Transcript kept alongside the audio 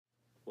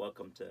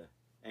Welcome to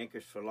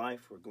Anchors for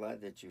Life. We're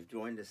glad that you've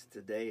joined us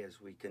today as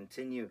we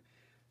continue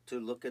to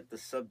look at the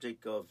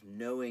subject of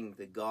knowing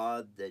the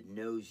God that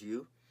knows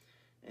you,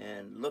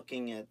 and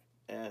looking at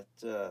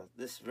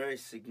this very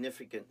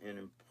significant and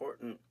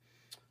important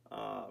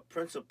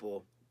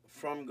principle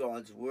from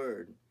God's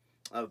Word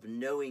of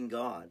knowing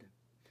God.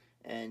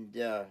 And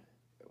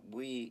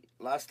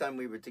last time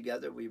we were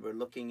together, we were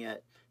looking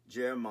at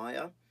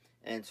Jeremiah,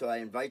 and so I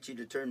invite you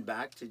to turn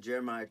back to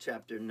Jeremiah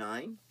chapter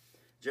 9.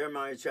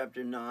 Jeremiah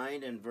chapter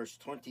 9 and verse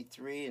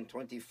 23 and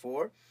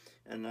 24.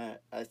 And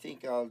I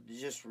think I'll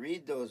just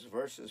read those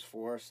verses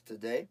for us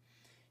today.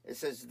 It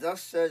says,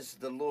 "Thus says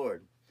the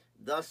Lord,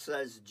 thus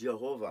says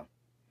Jehovah,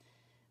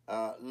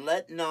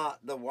 let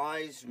not the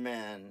wise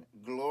man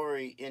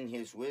glory in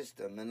his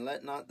wisdom, and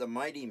let not the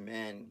mighty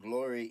man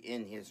glory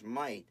in his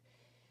might.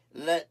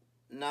 Let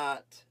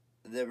not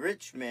the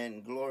rich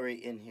man glory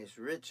in his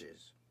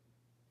riches.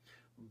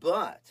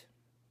 But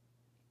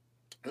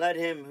let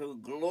him who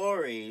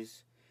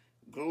glories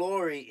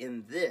glory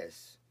in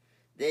this,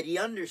 that he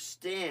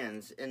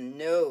understands and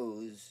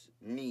knows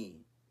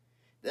me,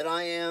 that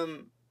I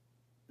am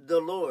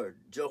the Lord,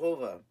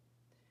 Jehovah,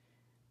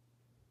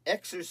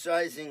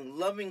 exercising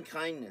loving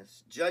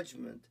kindness,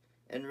 judgment,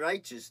 and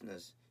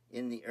righteousness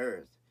in the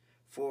earth.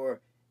 For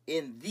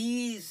in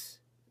these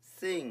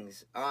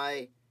things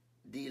I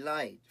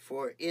delight.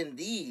 For in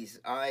these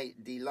I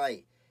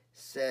delight,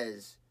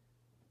 says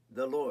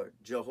the Lord,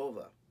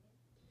 Jehovah."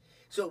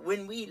 So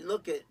when we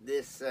look at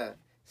this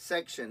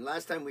section,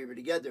 last time we were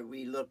together,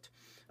 we looked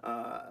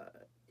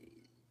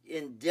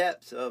in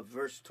depth of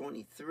verse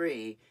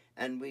 23,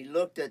 and we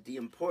looked at the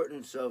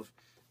importance of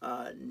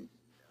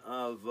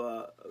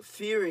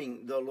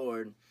fearing the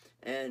Lord,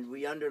 and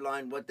we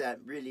underlined what that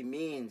really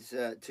means,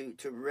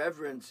 to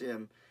reverence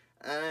Him.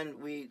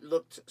 And we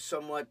looked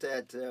somewhat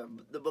at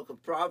the book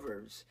of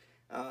Proverbs,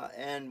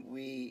 and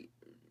we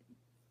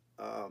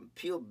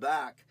peeled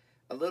back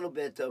a little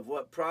bit of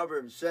what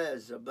Proverbs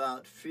says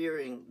about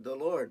fearing the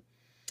Lord.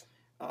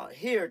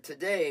 Here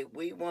today,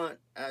 we want,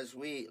 as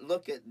we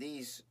look at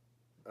this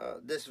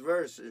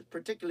verse,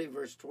 particularly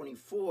verse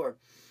 24,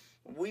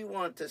 we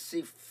want to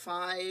see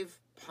 5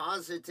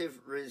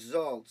 positive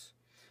results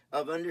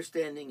of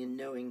understanding and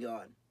knowing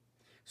God.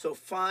 So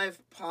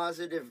 5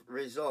 positive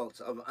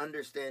results of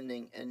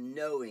understanding and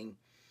knowing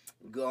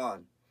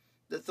God.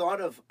 The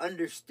thought of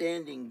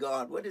understanding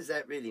God, what does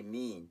that really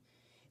mean?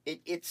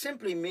 It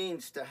simply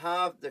means to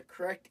have the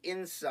correct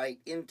insight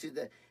into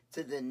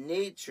the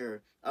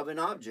nature of an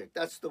object.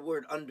 That's the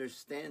word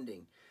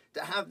understanding.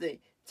 To have the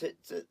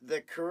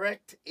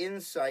correct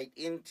insight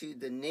into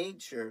the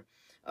nature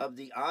of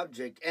the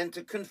object, and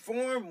to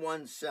conform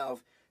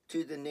oneself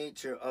to the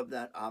nature of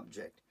that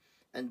object.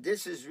 And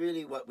this is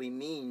really what we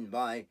mean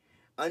by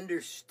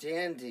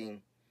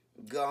understanding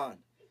God.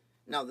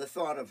 Now, the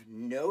thought of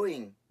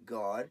knowing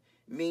God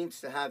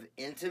means to have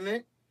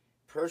intimate,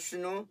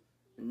 personal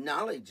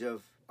knowledge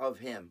of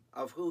Him,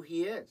 of who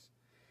He is.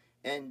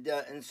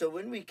 And so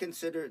when we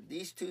consider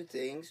these two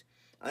things,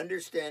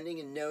 understanding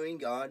and knowing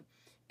God,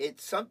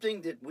 it's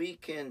something that we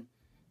can,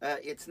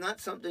 it's not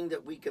something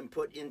that we can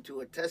put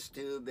into a test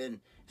tube and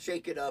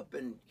shake it up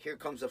and here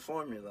comes a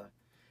formula.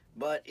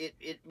 But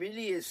it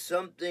really is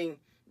something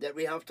that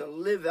we have to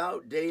live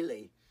out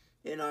daily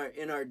in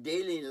our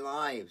daily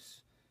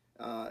lives,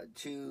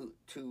 to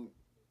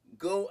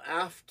go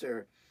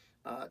after,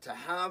 to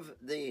have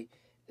the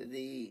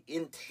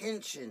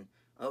intention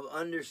of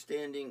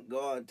understanding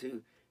God,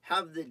 to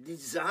have the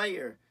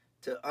desire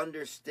to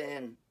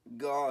understand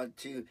God,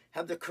 to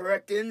have the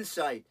correct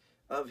insight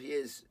of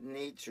His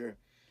nature,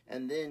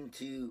 and then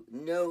to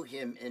know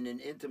Him in an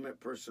intimate,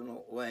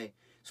 personal way.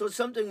 So it's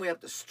something we have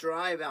to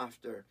strive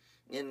after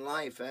in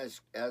life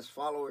as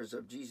followers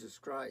of Jesus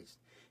Christ.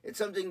 It's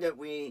something that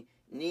we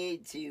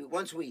need to,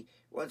 once we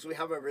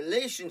have a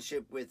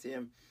relationship with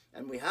Him,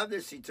 and we have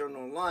this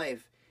eternal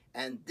life,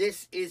 and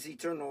this is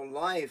eternal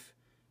life,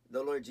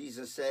 the Lord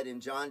Jesus said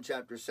in John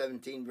chapter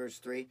 17, verse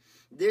 3,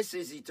 "This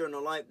is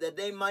eternal life, that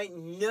they might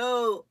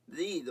know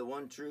Thee, the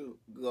one true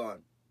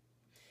God."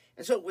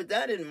 And so with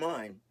that in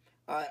mind,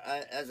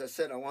 as I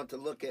said, I want to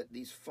look at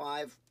these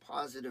 5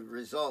 positive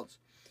results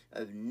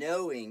of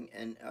knowing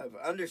and of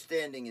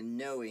understanding and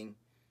knowing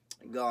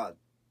God.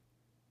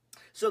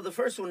 So the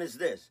first one is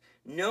this: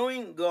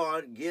 knowing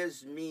God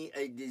gives me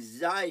a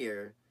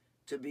desire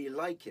to be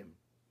like Him.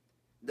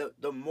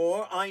 The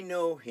more I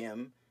know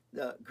Him,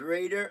 the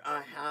greater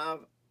I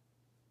have,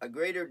 a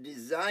greater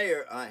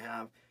desire I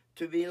have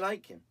to be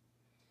like Him.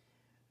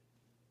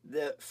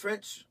 The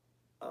French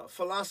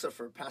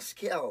philosopher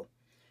Pascal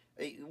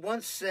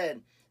once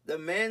said, "The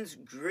man's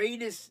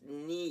greatest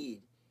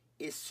need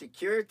is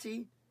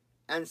security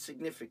and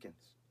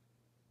significance."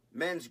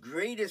 Man's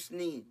greatest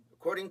need,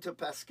 according to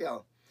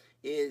Pascal,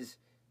 is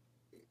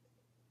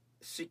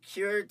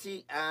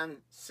security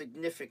and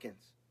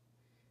significance.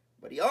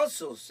 But he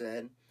also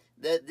said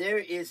that there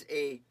is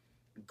a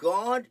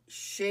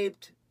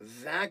God-shaped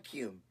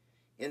vacuum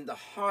in the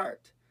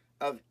heart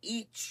of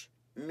each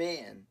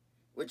man,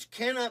 which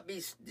cannot be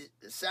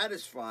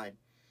satisfied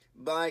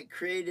by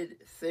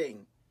created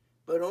thing,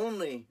 but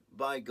only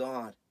by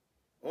God.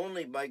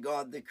 Only by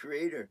God the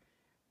Creator.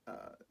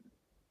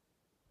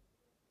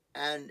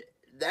 And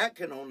that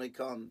can only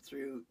come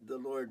through the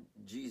Lord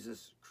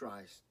Jesus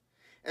Christ.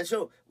 And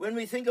so when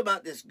we think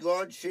about this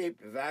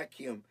God-shaped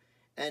vacuum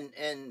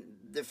and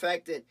the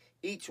fact that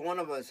each one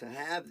of us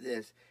have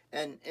this,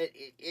 and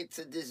it's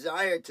a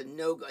desire to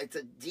know God. It's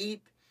a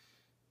deep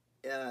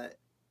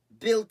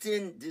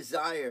built-in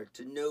desire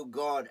to know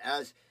God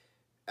as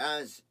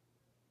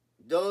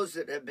those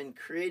that have been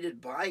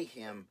created by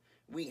him.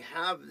 We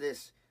have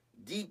this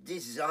deep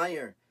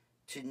desire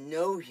to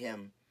know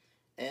him.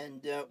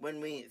 And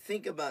when we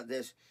think about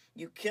this,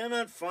 you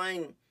cannot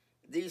find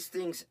these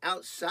things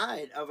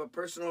outside of a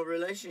personal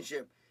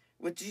relationship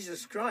with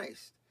Jesus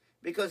Christ,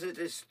 because it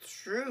is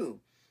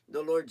through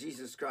the Lord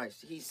Jesus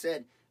Christ. He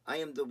said, I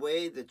am the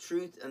way, the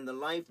truth, and the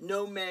life.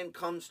 No man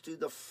comes to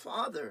the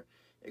Father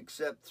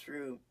except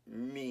through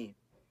me.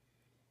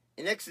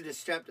 In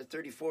Exodus chapter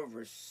 34,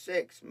 verse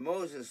 6,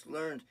 Moses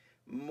learned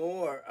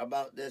more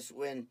about this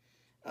when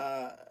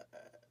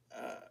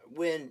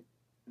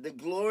the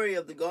glory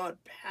of the God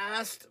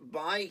passed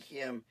by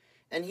him,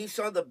 and he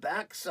saw the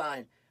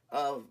backside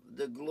of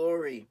the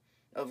glory,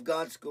 of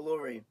God's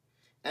glory.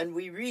 And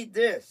we read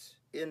this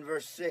in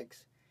verse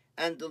 6,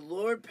 and the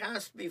Lord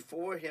passed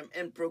before him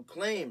and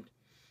proclaimed,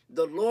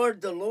 the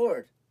Lord,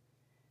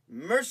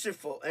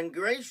 merciful and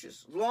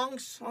gracious,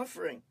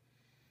 long-suffering,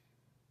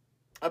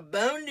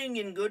 abounding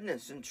in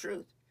goodness and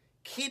truth,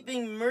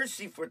 keeping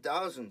mercy for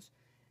thousands,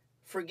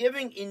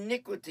 forgiving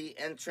iniquity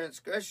and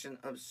transgression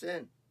of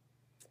sin.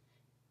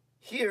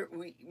 Here,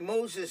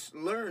 Moses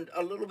learned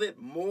a little bit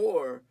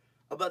more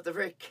about the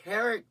very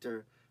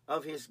character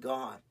of his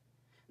God,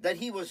 that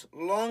he was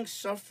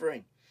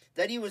long-suffering,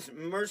 that he was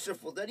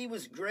merciful, that he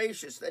was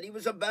gracious, that he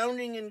was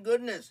abounding in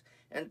goodness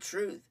and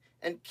truth,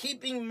 and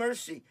keeping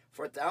mercy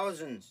for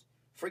thousands,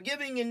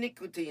 forgiving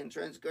iniquity and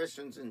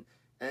transgressions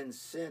and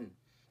sin.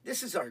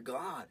 This is our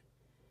God,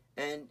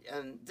 and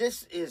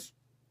this is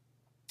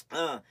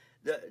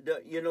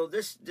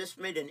this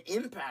made an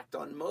impact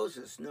on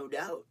Moses, no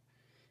doubt.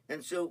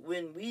 And so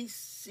when we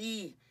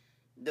see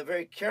the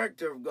very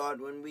character of God,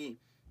 when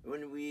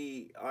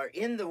we are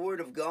in the Word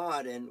of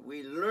God and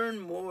we learn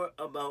more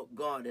about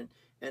God,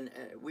 and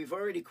we've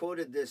already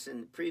quoted this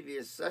in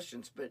previous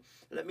sessions, but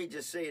let me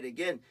just say it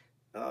again.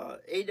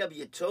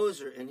 A.W.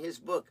 Tozer, in his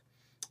book,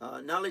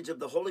 Knowledge of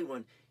the Holy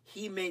One,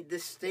 he made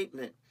this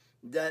statement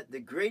that the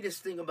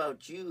greatest thing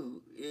about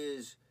you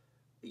is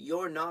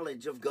your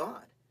knowledge of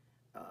God,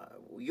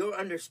 your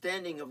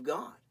understanding of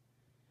God.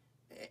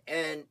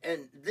 And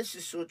this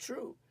is so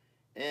true.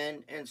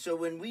 And so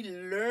when we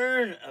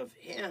learn of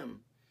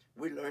him,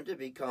 we learn to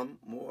become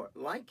more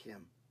like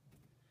him.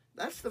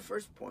 That's the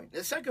first point.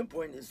 The second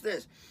point is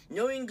this: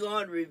 knowing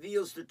God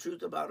reveals the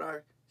truth about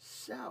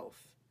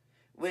ourselves.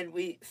 When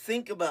we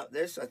think about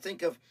this, I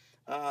think of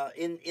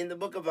in the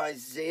book of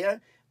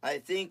Isaiah, I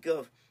think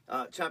of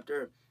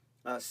chapter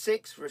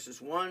 6,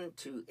 verses 1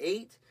 to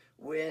 8,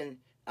 when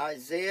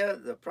Isaiah,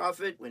 the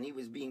prophet, when he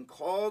was being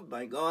called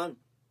by God,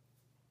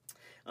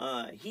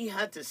 he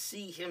had to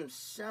see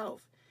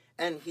himself,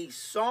 and he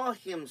saw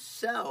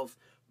himself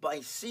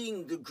by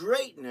seeing the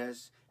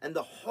greatness and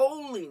the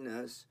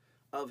holiness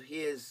of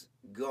his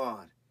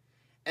God.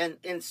 And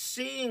in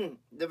seeing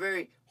the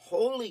very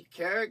holy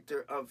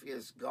character of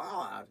his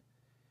God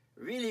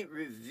really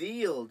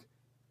revealed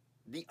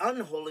the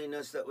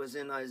unholiness that was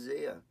in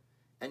Isaiah.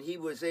 And he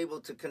was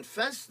able to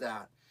confess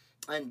that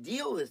and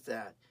deal with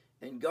that.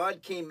 And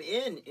God came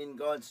in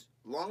God's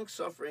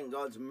long-suffering,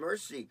 God's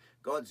mercy,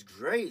 God's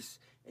grace,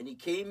 and he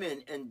came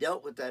in and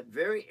dealt with that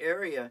very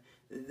area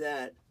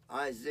that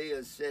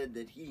Isaiah said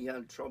that he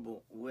had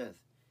trouble with.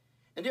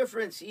 And dear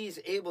friends, he's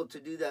able to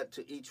do that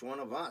to each one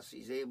of us.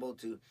 He's able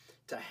to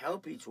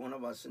help each one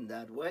of us in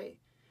that way.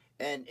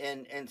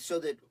 And so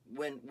that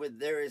when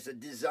there is a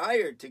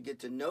desire to get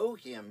to know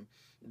him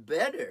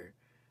better,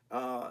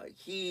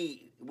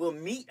 he will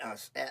meet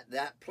us at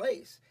that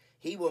place.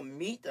 He will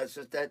meet us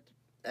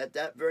at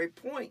that very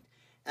point.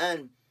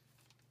 And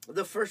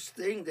the first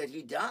thing that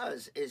he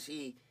does is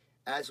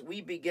as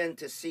we begin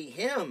to see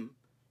him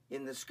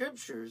in the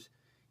scriptures,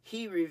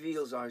 he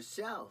reveals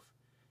ourselves.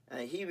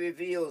 He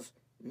reveals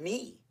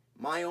me,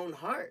 my own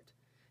heart.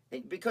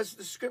 And because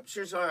the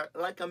scriptures are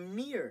like a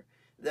mirror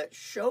that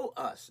show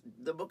us.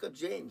 The book of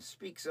James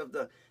speaks of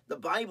the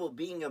Bible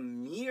being a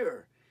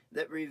mirror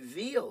that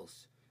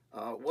reveals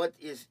what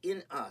is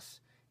in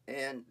us.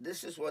 And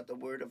this is what the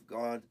Word of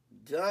God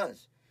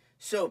does.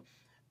 So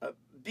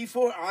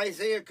before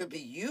Isaiah could be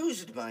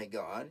used by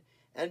God,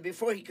 and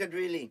before he could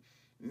really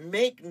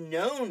make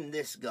known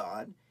this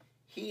God,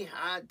 he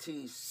had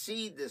to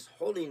see this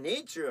holy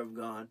nature of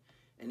God,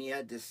 and he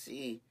had to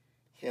see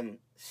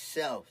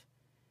himself.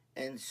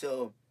 And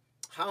so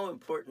how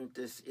important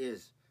this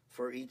is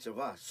for each of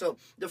us. So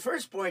the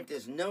first point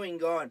is knowing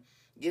God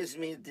gives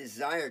me a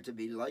desire to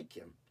be like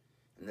him.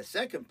 And the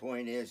second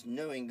point is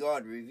knowing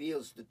God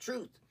reveals the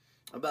truth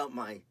about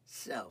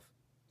myself.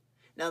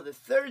 Now the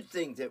third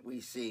thing that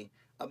we see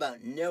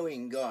about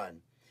knowing God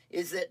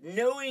is that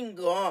knowing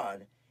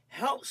God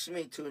helps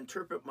me to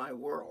interpret my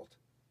world.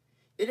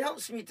 It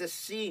helps me to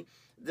see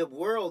the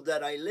world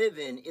that I live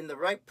in the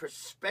right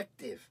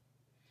perspective.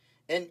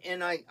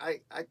 And I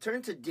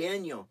turn to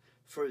Daniel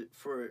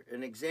for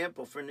an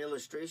example, for an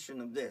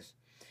illustration of this.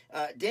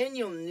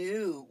 Daniel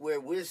knew where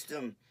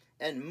wisdom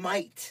and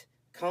might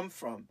come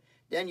from.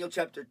 Daniel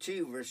chapter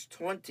 2, verse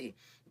 20,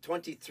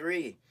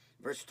 23,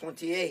 verse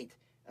 28,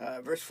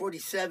 verse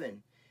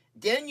 47.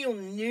 Daniel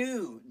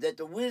knew that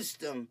the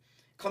wisdom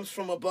comes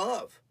from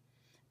above.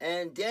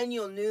 And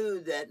Daniel knew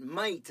that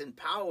might and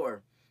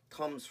power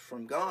comes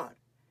from God.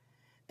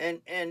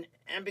 And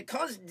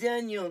because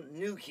Daniel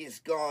knew his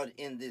God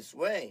in this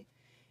way,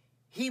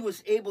 he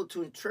was able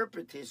to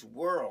interpret his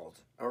world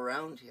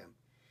around him.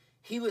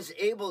 He was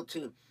able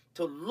to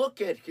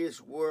look at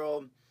his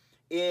world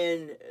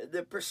in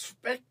the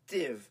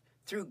perspective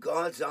through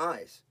God's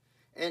eyes,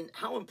 and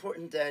how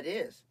important that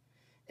is.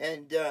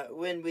 And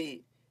when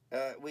we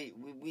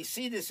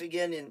see this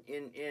again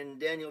in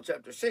Daniel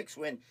chapter 6,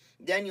 when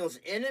Daniel's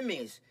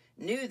enemies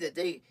knew that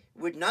they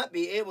would not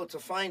be able to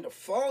find a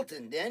fault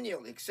in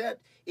Daniel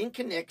except in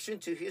connection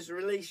to his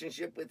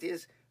relationship with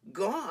his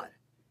God.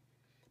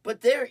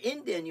 But there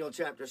in Daniel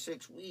chapter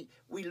 6, we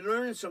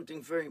learn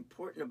something very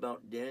important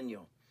about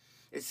Daniel.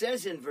 It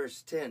says in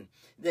verse 10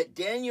 that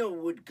Daniel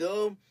would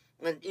go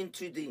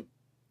into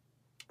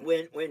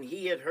when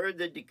he had heard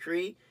the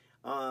decree,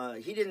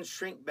 he didn't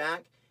shrink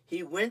back.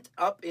 He went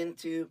up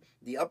into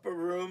the upper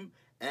room,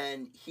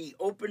 and he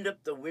opened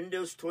up the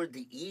windows toward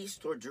the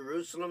east, toward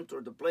Jerusalem,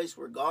 toward the place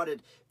where God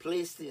had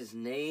placed his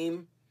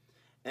name,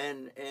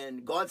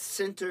 and God's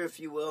center, if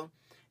you will.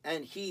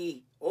 And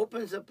he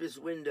opens up his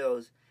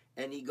windows,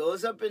 and he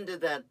goes up into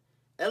that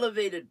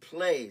elevated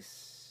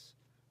place,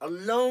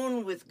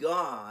 alone with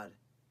God.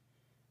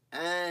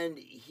 And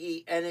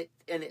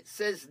it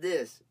says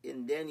this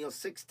in Daniel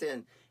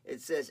 6:10.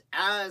 It says,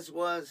 as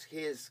was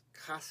his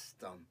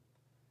custom.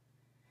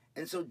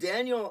 And so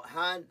Daniel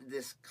had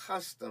this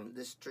custom,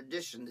 this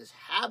tradition, this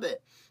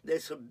habit,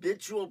 this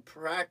habitual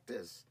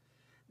practice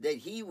that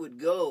he would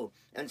go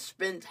and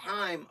spend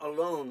time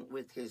alone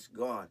with his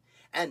God.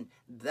 And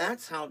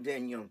that's how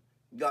Daniel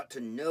got to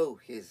know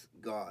his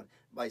God,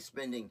 by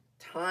spending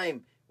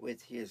time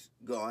with his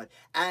God.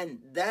 And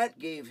that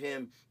gave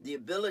him the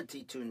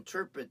ability to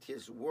interpret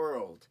his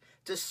world,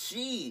 to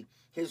see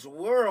his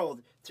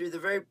world through the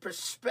very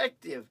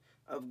perspective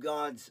of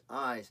God's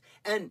eyes.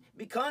 And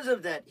because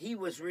of that, he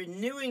was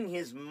renewing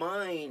his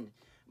mind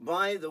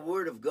by the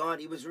word of God.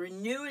 He was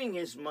renewing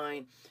his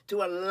mind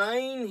to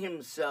align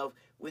himself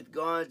with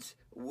God's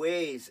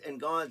ways and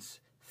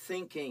God's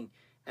thinking.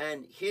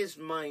 And his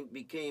mind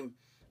became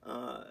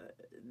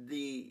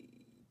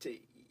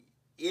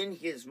in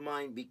his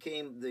mind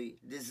became the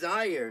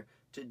desire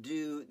to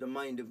do the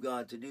mind of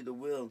God, to do the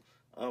will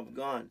of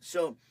God.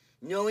 So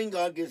knowing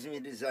God gives me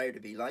a desire to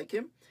be like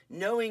him.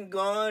 Knowing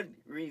God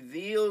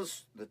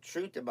reveals the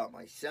truth about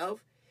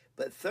myself.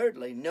 But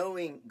thirdly,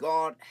 knowing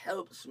God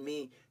helps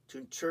me to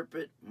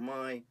interpret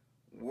my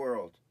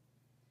world.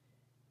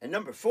 And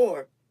number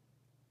 4,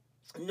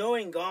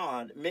 knowing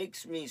God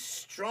makes me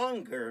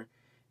stronger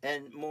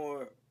and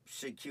more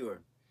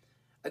secure.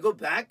 I go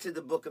back to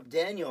the book of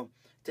Daniel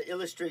to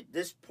illustrate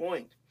this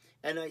point,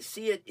 and I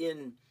see it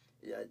in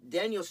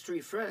Daniel's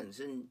 3 friends.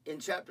 In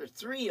chapter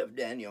 3 of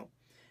Daniel,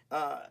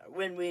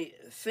 when we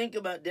think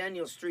about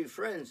Daniel's 3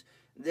 friends,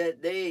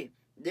 that they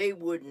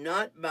would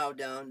not bow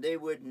down, they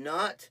would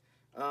not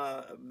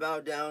bow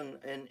down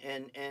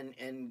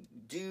and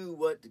do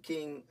what the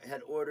king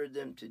had ordered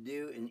them to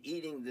do in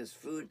eating this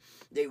food.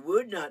 They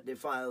would not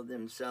defile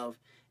themselves,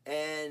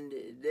 and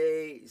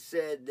they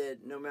said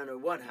that no matter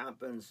what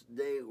happens,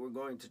 they were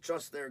going to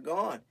trust their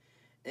God.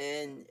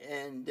 And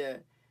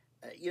the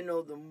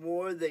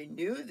more they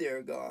knew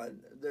their God,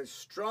 the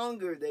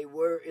stronger they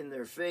were in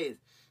their faith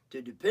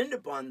to depend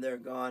upon their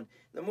God,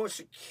 the more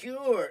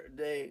secure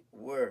they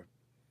were.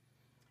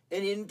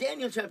 And in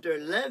Daniel chapter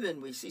 11,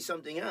 we see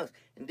something else.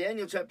 In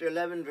Daniel chapter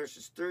 11,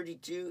 verses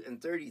 32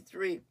 and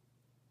 33,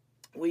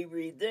 we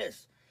read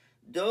this: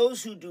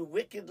 those who do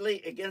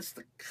wickedly against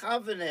the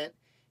covenant,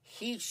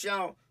 he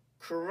shall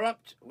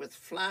corrupt with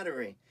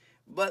flattery.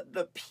 But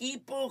the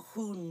people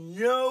who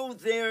know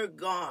their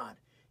God,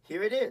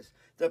 here it is,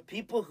 the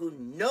people who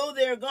know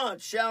their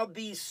God shall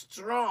be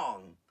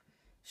strong,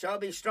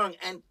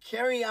 and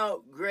carry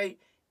out great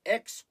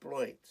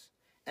exploits.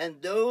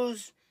 And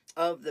those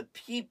of the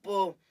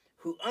people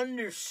who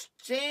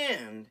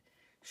understand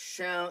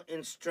shall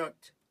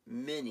instruct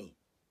many.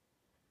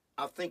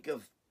 I'll think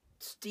of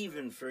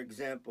Stephen, for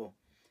example.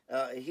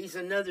 He's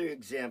another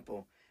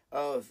example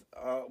of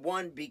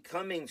one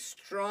becoming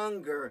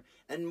stronger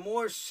and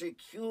more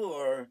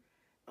secure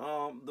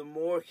the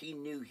more he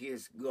knew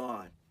his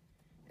God.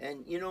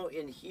 And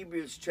in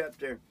Hebrews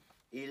chapter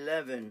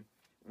 11,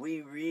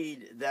 we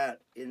read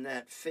that in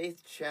that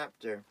faith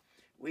chapter,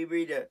 we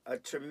read a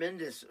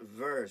tremendous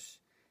verse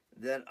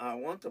that I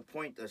want to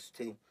point us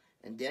to.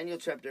 In Daniel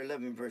chapter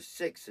 11, verse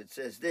 6, it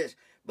says this: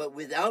 but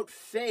without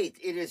faith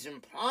it is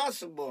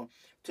impossible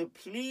to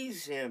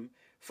please him,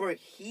 For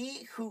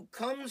he who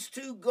comes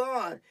to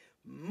God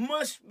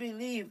must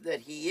believe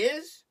that he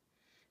is,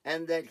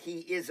 and that he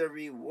is a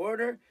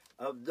rewarder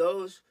of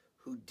those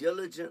who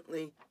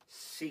diligently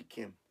seek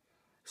him.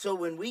 So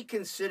when we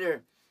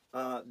consider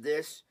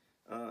this,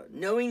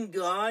 knowing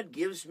God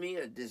gives me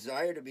a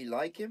desire to be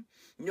like him.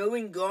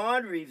 Knowing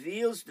God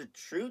reveals the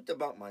truth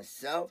about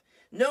myself.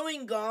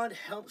 Knowing God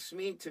helps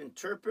me to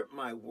interpret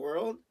my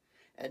world.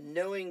 And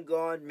knowing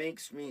God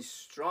makes me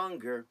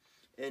stronger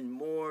and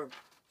more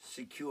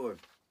secure.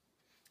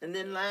 And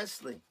then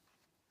lastly,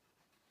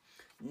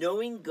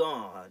 knowing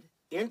God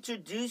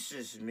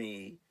introduces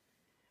me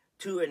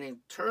to an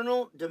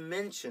eternal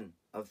dimension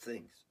of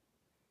things.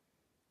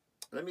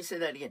 Let me say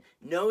that again.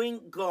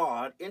 Knowing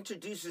God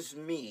introduces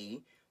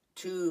me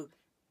to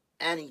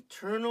an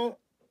eternal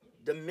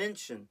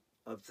dimension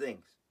of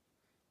things.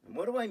 And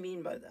what do I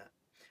mean by that?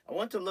 I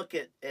want to look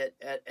at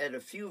a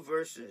few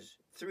verses,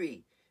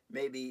 3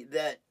 maybe,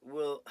 that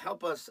will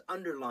help us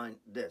underline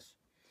this.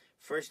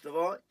 First of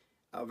all,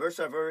 a verse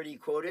I've already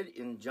quoted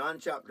in John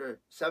chapter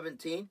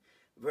 17,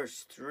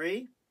 verse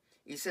 3.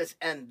 He says,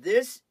 and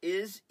this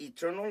is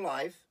eternal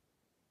life,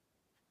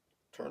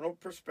 eternal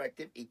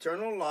perspective,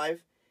 eternal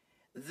life,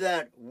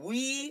 that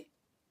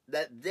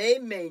they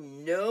may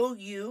know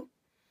you,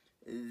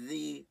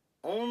 the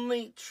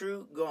only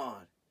true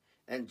God,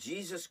 and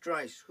Jesus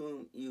Christ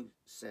whom you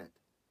sent.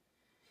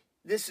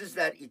 This is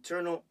that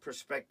eternal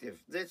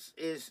perspective. This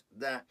is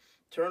that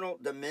eternal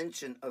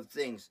dimension of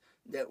things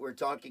that we're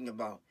talking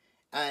about.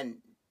 And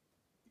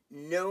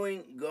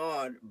knowing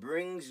God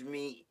brings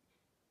me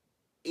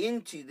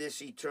into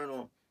this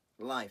eternal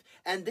life.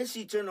 And this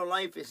eternal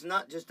life is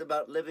not just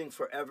about living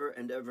forever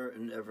and ever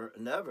and ever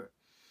and ever.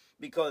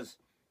 Because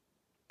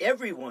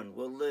everyone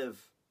will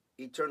live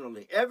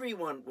eternally.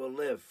 Everyone will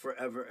live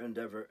forever and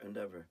ever and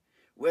ever.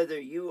 Whether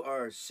you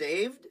are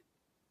saved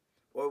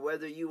or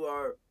whether you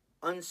are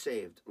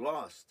unsaved,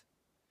 lost,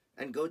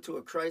 and go to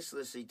a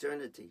Christless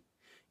eternity,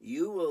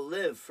 you will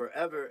live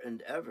forever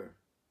and ever.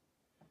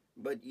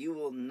 But you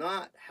will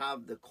not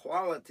have the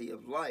quality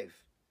of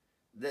life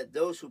that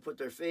those who put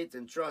their faith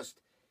and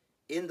trust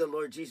in the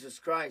Lord Jesus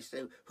Christ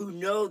and who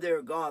know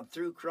their God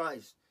through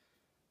Christ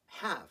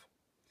have.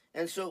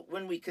 And so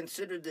when we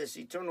consider this,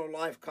 eternal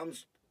life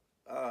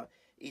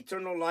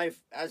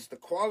as the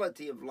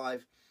quality of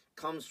life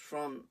comes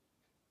from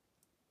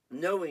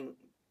knowing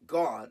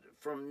God,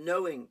 from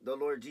knowing the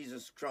Lord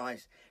Jesus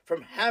Christ,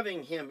 from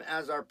having him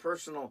as our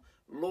personal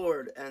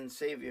Lord and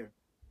Savior.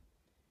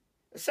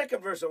 The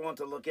second verse I want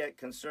to look at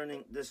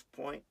concerning this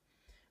point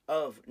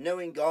of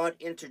knowing God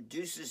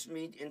introduces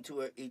me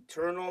into an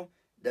eternal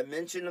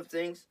dimension of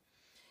things.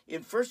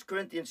 In 1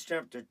 Corinthians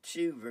chapter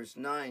 2, verse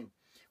 9,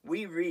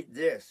 we read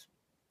this,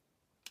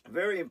 a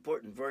very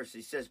important verse.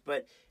 He says,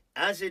 but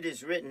as it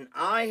is written,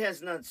 eye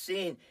has not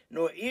seen,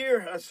 nor ear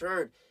has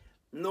heard,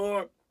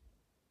 nor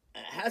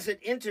has it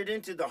entered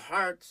into the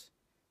heart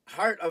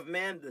of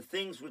man the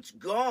things which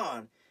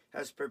God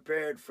has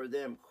prepared for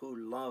them who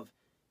love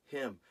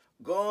him.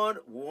 God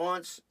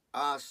wants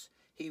us.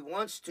 He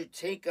wants to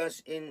take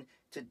us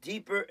into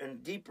deeper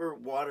and deeper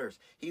waters.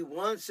 He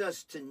wants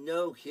us to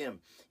know him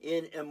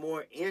in a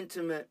more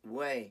intimate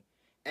way.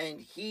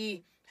 And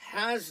he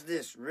has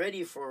this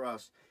ready for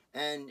us.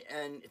 And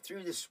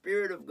through the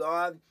Spirit of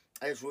God,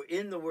 as we're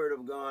in the Word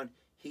of God,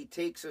 he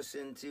takes us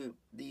into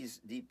these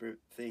deeper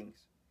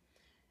things.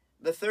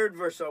 The third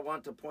verse I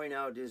want to point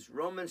out is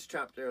Romans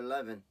chapter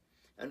 11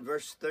 and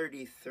verse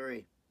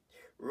 33.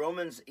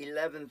 Romans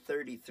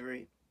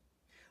 11:33.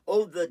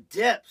 Oh, the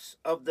depths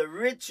of the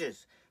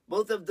riches,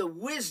 both of the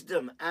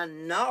wisdom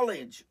and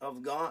knowledge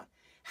of God.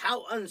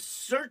 How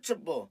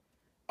unsearchable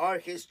are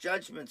his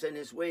judgments and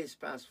his ways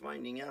past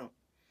finding out.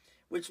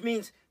 Which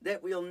means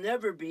that we'll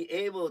never be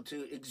able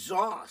to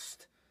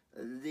exhaust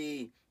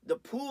the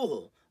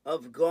pool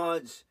of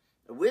God's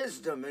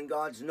wisdom and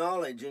God's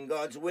knowledge and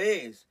God's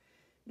ways.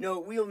 No,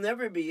 we'll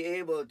never be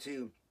able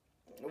to,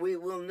 we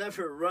will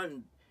never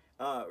run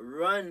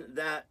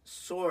that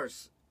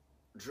source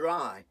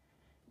dry,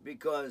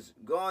 because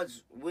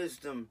God's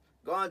wisdom,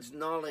 God's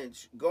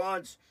knowledge,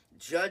 God's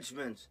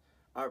judgments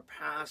are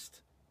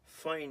past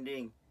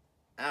finding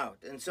out.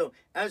 And so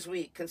as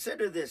we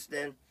consider this,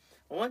 then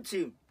I want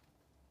to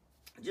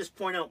just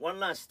point out one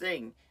last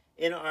thing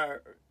in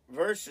our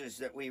verses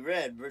that we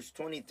read, verse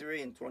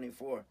 23 and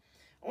 24.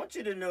 I want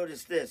you to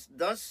notice this.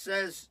 Thus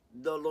says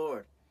the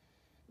Lord.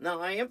 Now,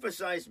 I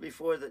emphasized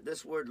before that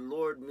this word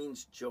Lord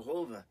means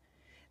Jehovah.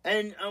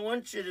 And I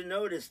want you to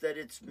notice that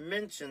it's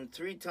mentioned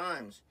 3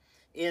 times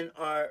in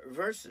our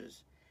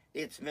verses.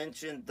 It's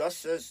mentioned, thus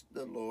says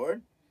the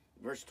Lord,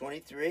 verse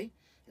 23.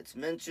 It's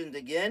mentioned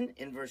again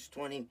in verse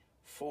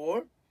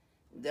 24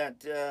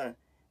 that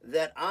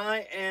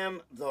I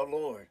am the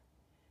Lord.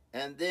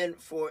 And then,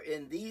 for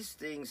in these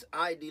things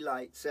I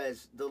delight,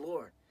 says the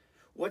Lord.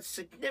 What's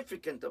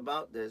significant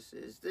about this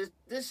is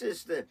this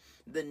is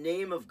the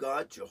name of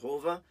God,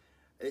 Jehovah.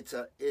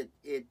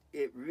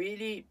 It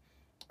really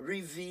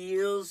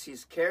reveals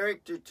his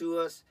character to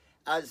us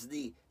as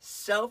the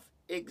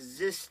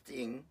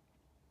self-existing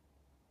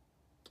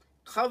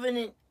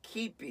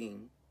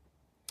covenant-keeping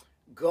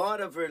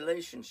God of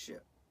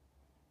relationship.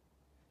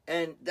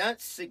 And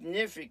that's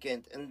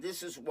significant, and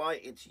this is why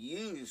it's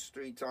used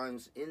 3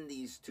 times in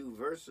these 2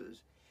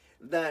 verses,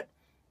 that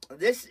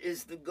this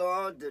is the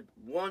God that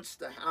wants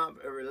to have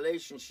a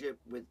relationship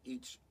with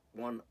each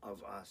one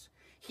of us.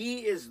 He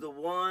is the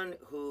one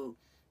who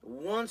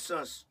wants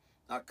us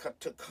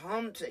to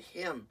come to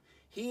him.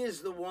 He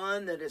is the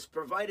one that has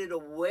provided a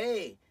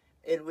way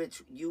in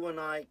which you and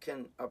I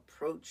can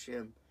approach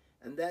him,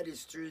 and that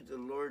is through the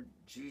Lord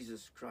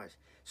Jesus Christ.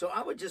 So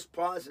I would just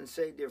pause and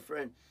say, dear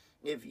friend,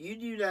 if you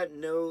do not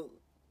know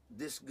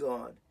this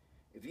God,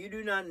 if you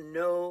do not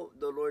know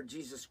the Lord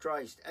Jesus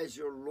Christ as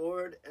your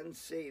Lord and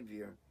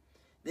Savior,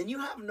 then you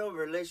have no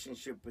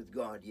relationship with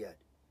God yet.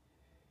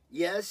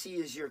 Yes, he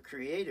is your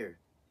creator,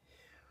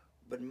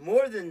 but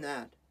more than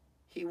that,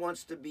 he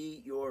wants to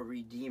be your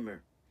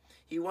redeemer.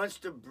 He wants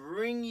to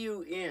bring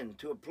you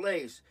into a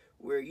place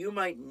where you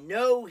might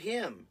know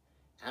him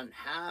and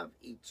have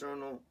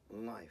eternal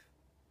life.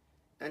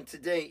 And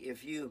today,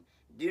 if you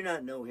do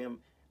not know him,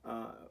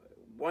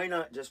 why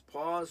not just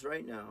pause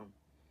right now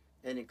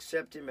and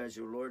accept him as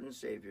your Lord and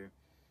Savior?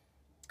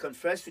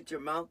 Confess with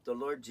your mouth the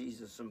Lord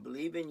Jesus and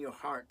believe in your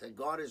heart that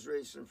God has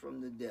raised him from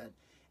the dead,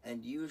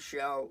 and you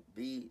shall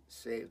be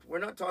saved. We're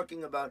not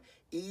talking about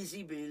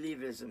easy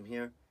believism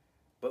here,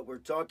 but we're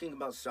talking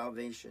about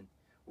salvation.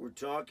 We're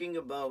talking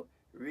about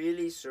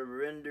really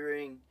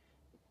surrendering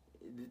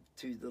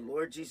to the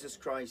Lord Jesus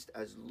Christ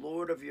as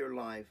Lord of your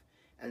life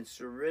and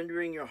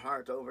surrendering your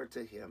heart over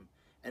to him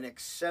and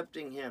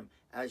accepting him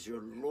as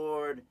your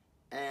Lord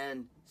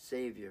and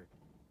Savior,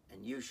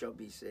 and you shall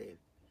be saved.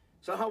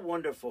 So how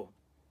wonderful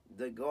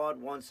that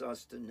God wants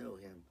us to know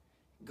him.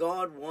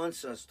 God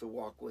wants us to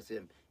walk with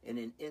him in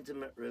an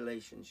intimate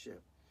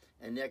relationship,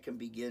 and that can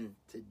begin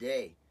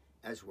today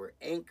as we're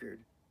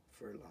anchored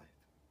for life.